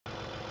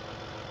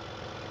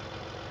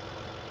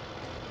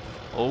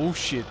Oh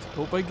shit,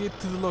 hope I get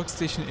to the log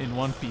station in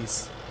one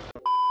piece.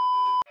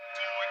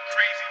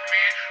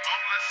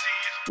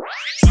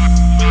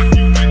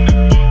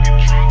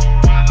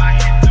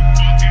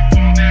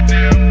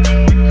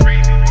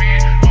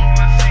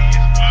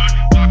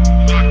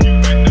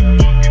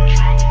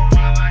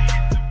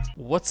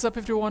 What's up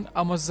everyone,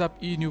 I'm What's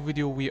new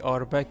video. We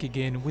are back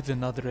again with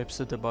another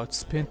episode about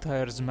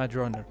Spintires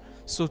MudRunner.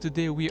 So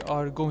today we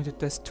are going to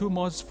test two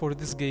mods for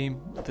this game,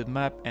 the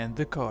map and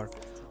the car.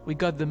 We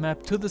got the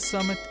map to the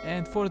summit,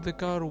 and for the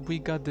car we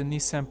got the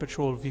Nissan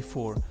Patrol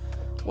V4.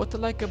 What I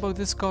like about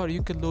this car,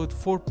 you can load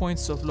 4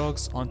 points of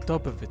logs on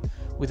top of it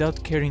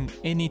without carrying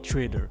any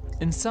trailer.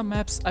 In some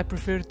maps I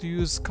prefer to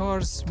use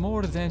cars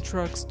more than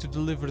trucks to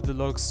deliver the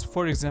logs,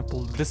 for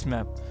example this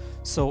map.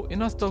 So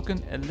enough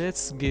talking and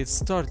let's get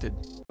started.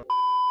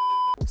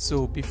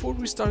 So before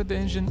we start the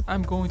engine,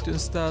 I'm going to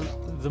install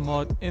the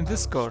mod in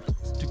this car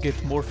to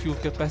get more fuel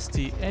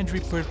capacity and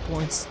repair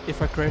points.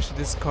 If I crash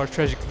this car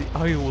tragically,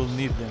 I will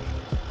need them.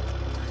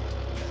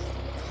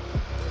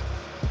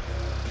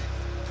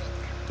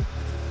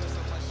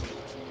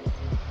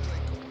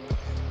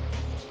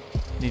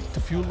 Need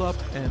to fuel up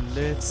and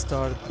let's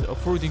start the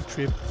off-roading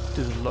trip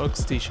to the log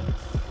station.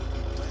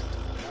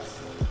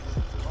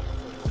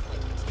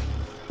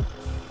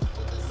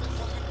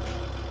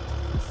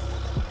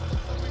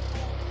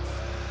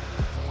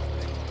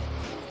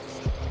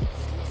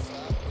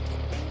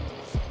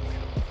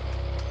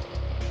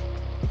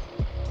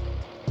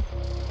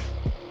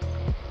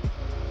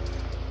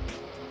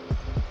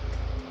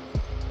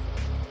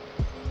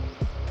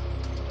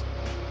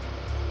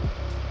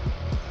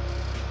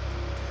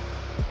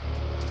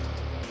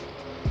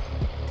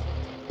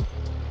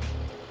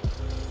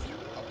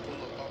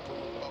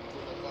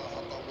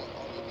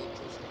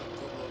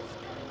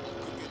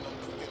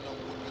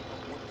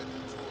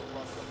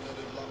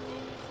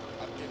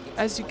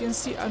 As you can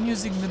see, I'm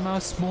using the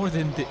mouse more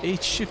than the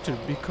H shifter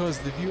because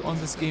the view on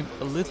this game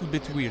a little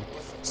bit weird,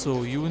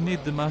 so you will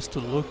need the mouse to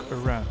look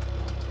around.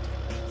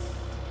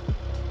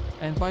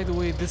 And by the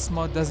way, this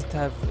mod doesn't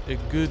have a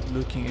good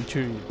looking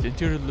interior. The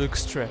interior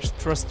looks trash,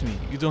 trust me,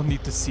 you don't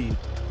need to see it.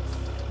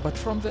 But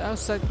from the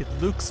outside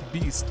it looks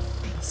beast.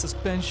 The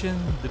suspension,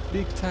 the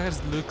big tires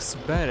looks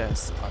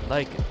badass, I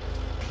like it.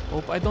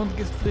 Hope I don't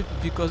get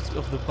flipped because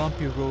of the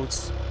bumpy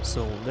roads,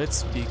 so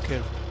let's be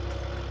careful.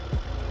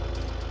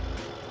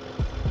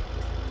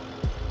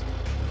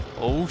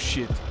 Oh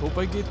shit, hope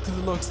I get to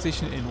the log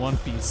station in one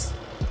piece.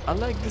 I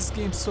like this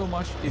game so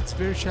much, it's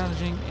very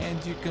challenging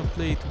and you can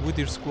play it with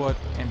your squad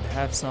and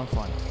have some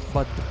fun.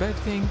 But the bad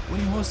thing,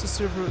 when you host a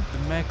server, the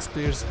max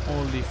players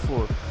only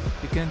 4.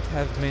 You can't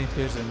have many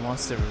players in one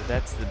server,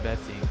 that's the bad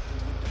thing.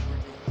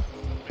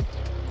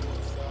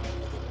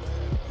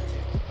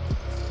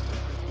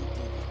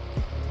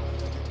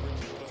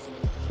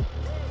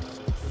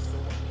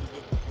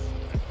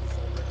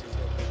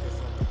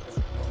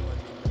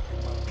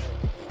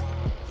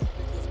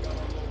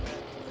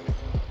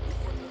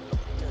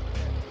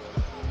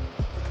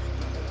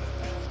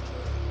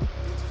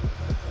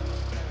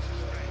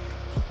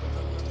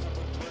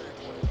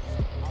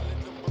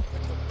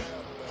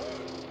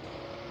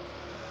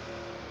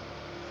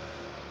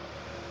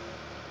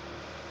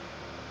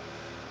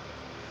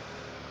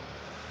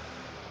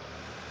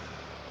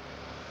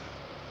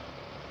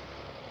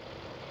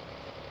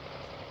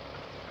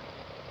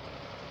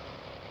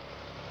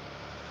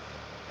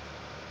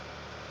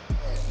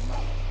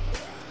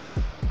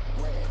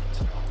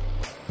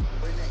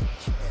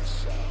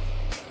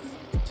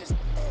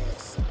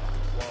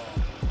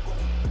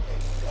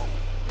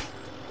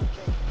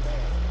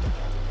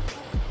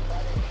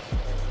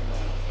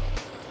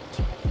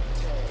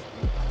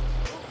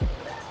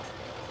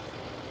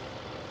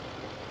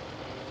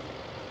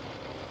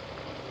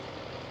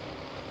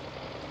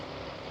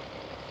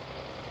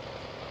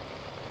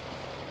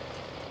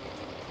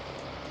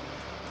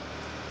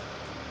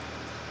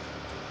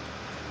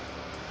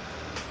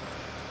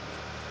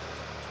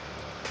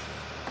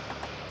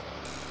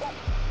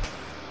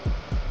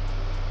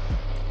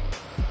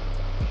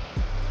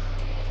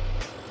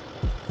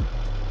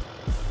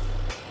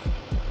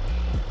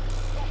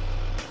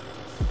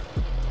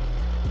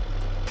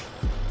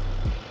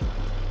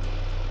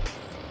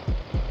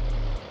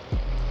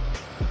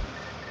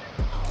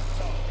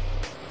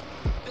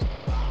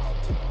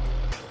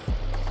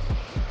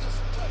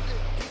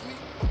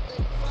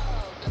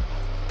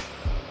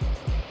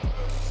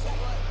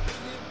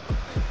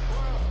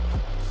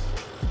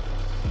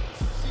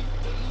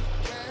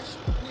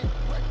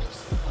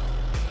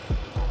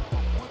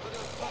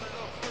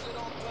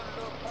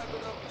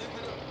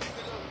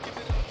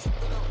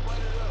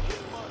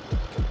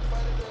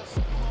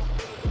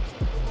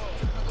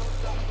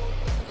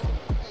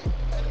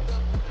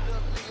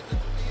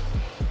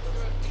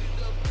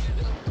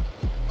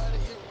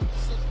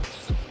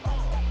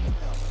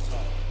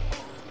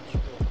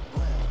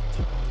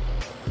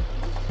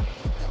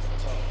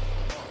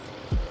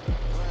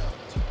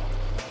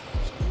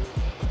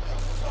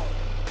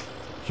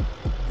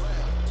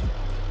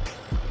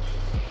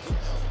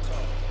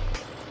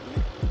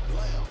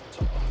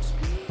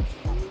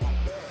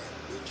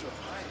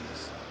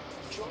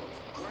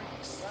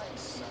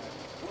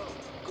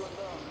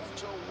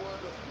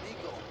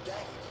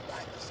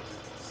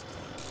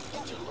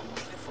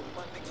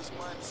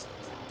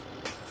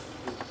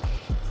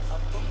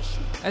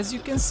 As you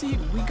can see,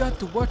 we got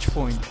the watch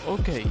point.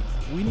 Okay,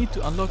 we need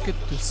to unlock it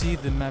to see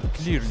the map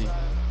clearly.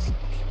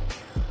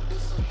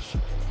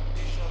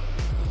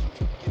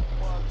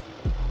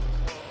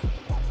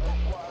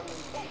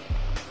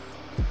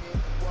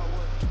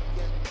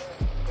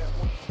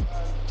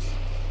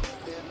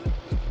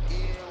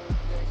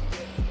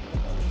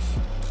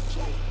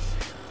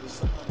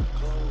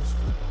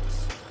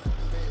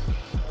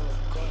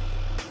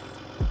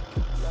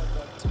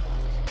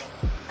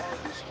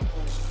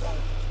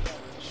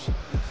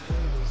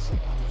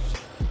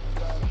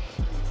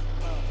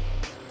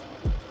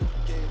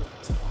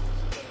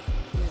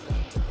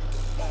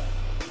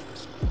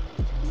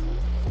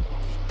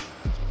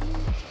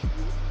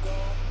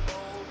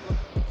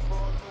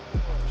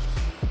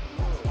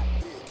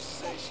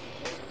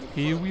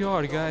 Here we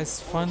are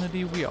guys,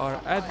 finally we are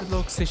at the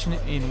log station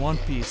in one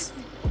piece.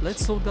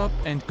 Let's load up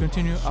and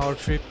continue our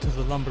trip to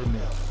the lumber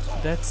mill.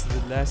 That's the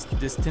last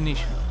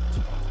destination.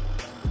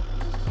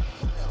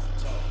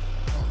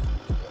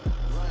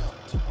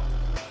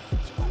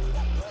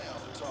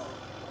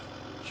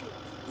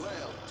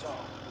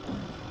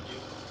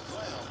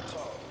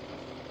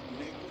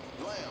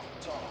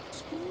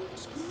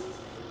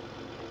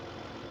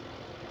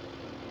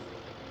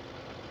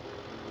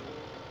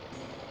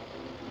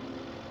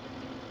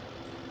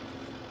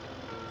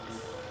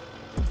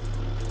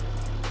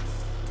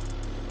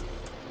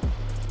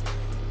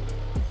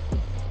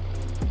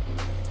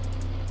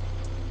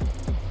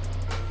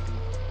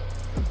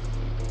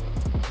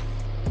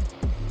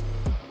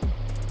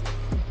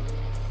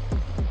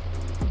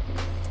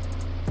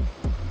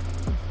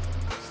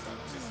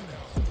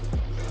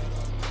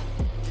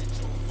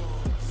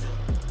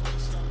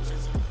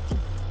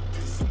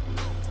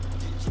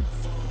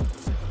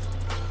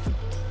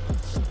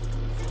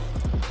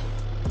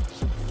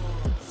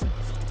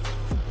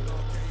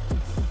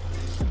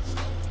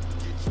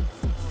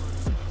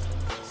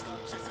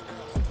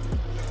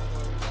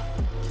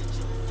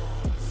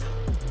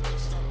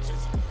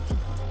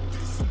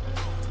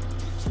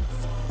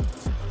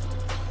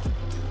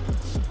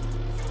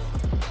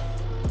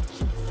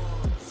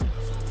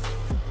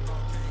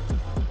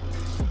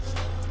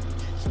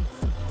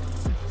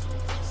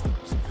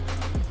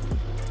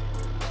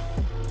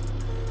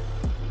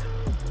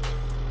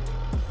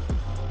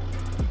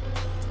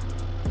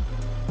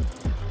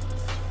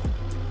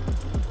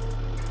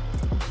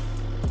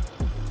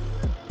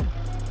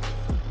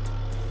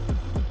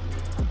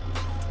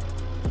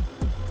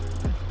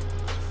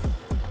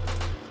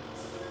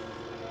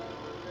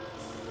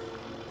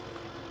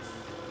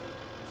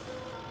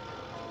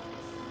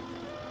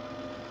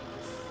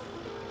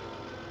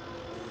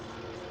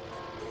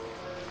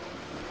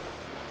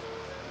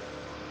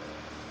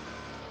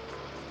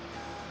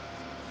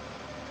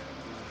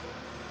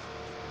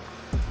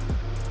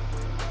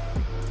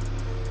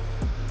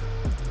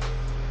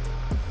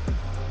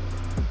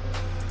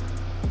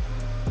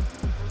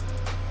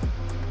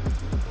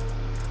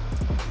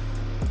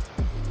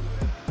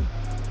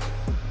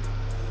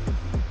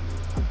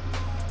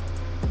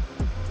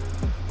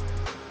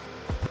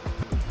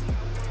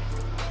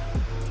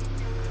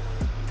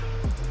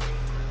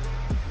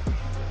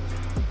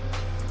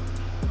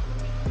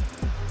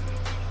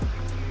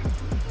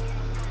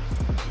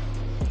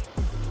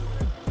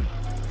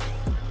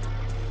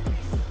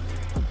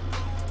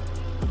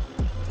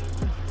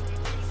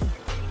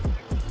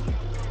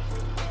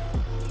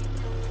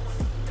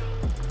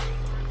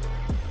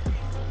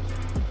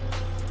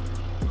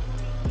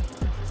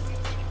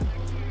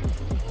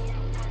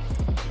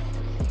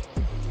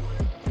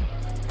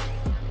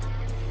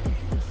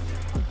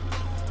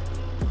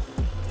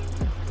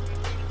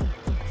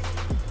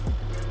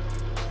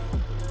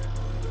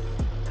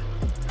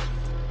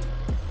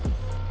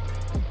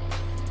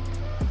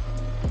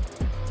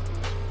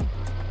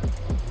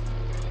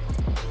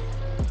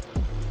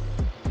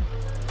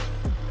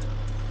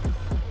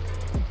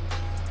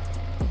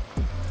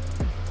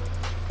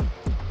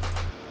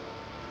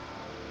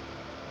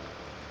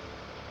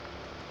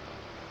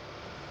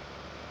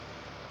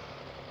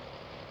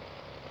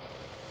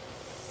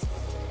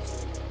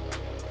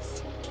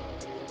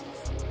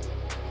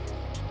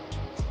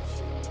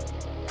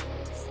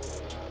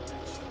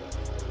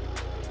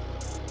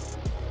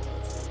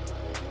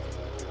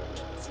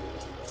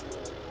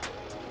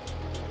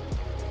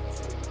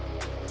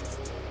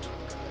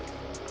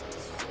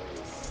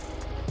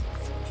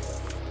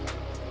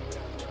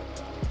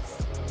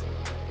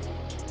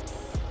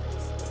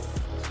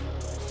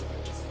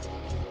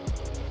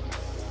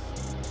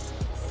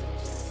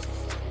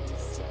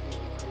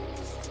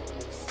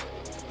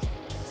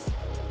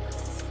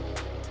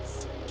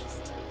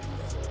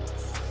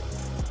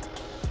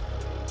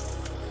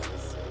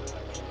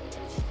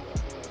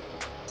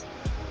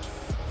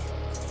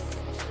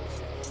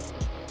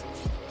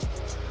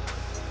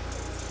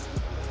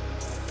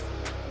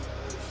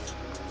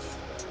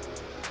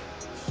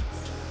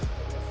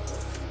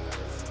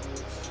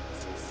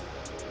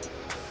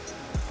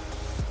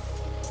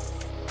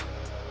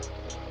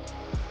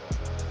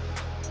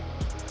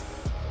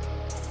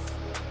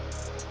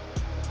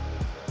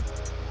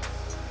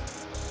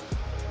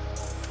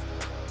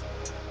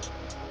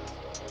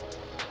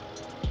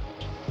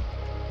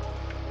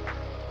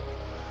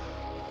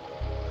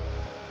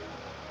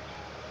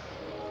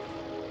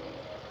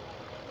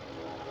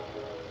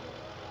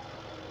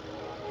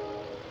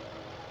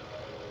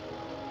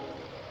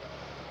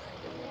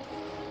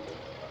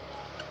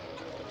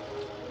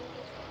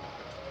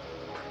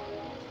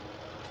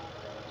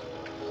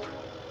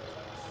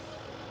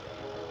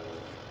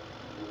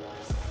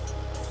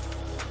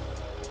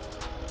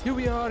 Here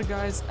we are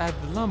guys at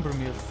the lumber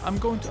mill. I'm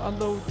going to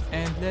unload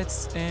and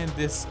let's end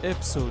this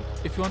episode.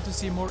 If you want to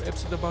see more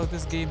episodes about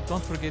this game,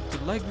 don't forget to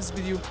like this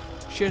video,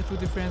 share it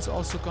with your friends,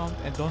 also comment,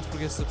 and don't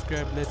forget to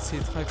subscribe. Let's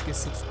hit 5k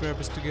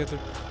subscribers together.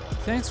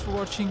 Thanks for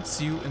watching,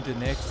 see you in the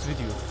next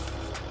video.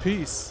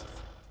 Peace.